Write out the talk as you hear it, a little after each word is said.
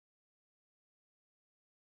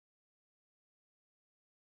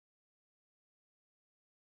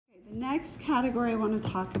The next category I want to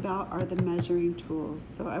talk about are the measuring tools.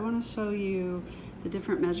 So I want to show you the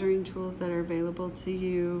different measuring tools that are available to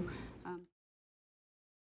you.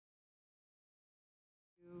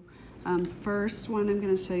 First one I'm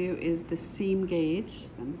going to show you is the seam gauge.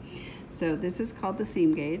 So this is called the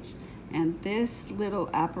seam gauge, and this little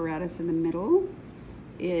apparatus in the middle,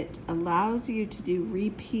 it allows you to do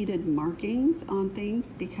repeated markings on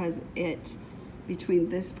things because between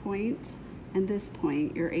this point and this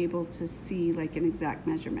point, you're able to see like an exact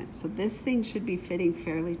measurement. So this thing should be fitting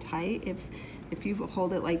fairly tight. If you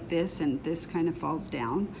hold it like this and this kind of falls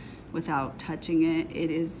down without touching it,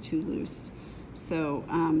 it is too loose. So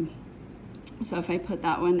if I put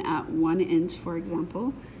that one at 1 inch, for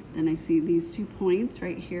example, then I see these 2 points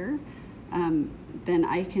right here. Then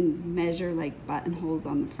I can measure like buttonholes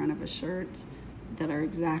on the front of a shirt that are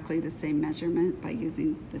exactly the same measurement by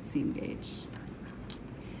using the seam gauge.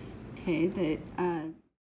 Okay, the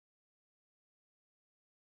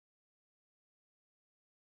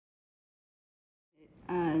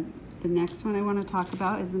next one I want to talk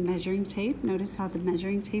about is the measuring tape. Notice how the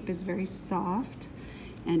measuring tape is very soft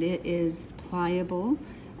and it is pliable.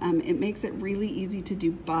 It makes it really easy to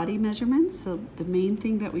do body measurements. So the main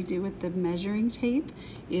thing that we do with the measuring tape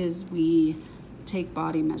is we take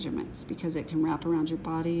body measurements because it can wrap around your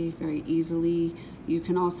body very easily. You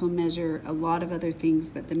can also measure a lot of other things,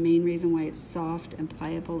 but the main reason why it's soft and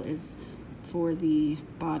pliable is for the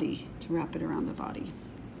body, to wrap it around the body.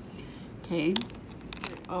 Okay.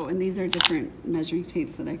 Oh, and these are different measuring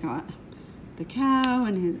tapes that I got. The cow,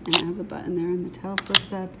 and it has a button there, and the tail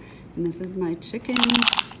flips up. And this is my chicken,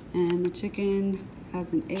 and the chicken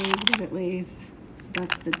has an egg that it lays. So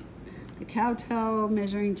that's the cow tail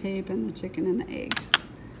measuring tape and the chicken and the egg.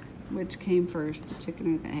 Which came first, the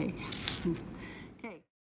chicken or the egg? Okay.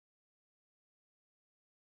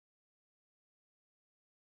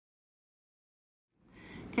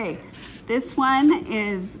 Okay, this one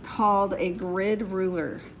is called a grid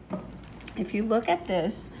ruler. If you look at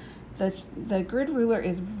this, the grid ruler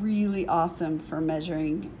is really awesome for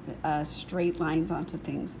measuring straight lines onto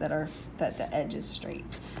things that the edge is straight.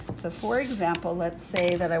 So for example, let's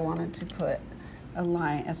say that I wanted to put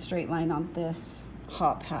a straight line on this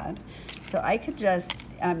hot pad. So I could just,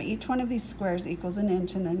 each one of these squares equals 1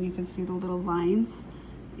 inch, and then you can see the little lines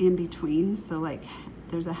in between. So like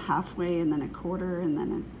there's a halfway and then a quarter and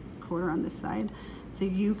then a quarter on this side. So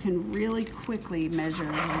you can really quickly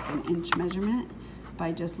measure like an inch measurement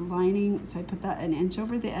by just lining. So I put that 1 inch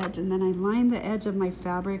over the edge, and then I line the edge of my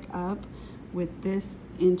fabric up with this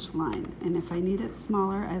inch line. And if I need it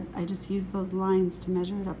smaller, I just use those lines to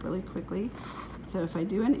measure it up really quickly. So if I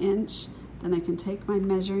do 1 inch, then I can take my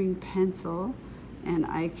measuring pencil and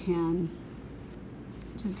I can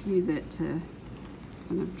just use it to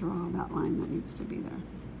kind of draw that line that needs to be there.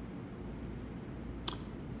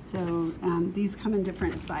 So these come in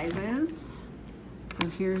different sizes. So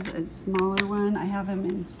here's a smaller one. I have them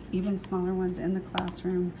in even smaller ones in the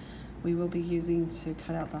classroom we will be using to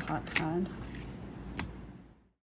cut out the hot pad.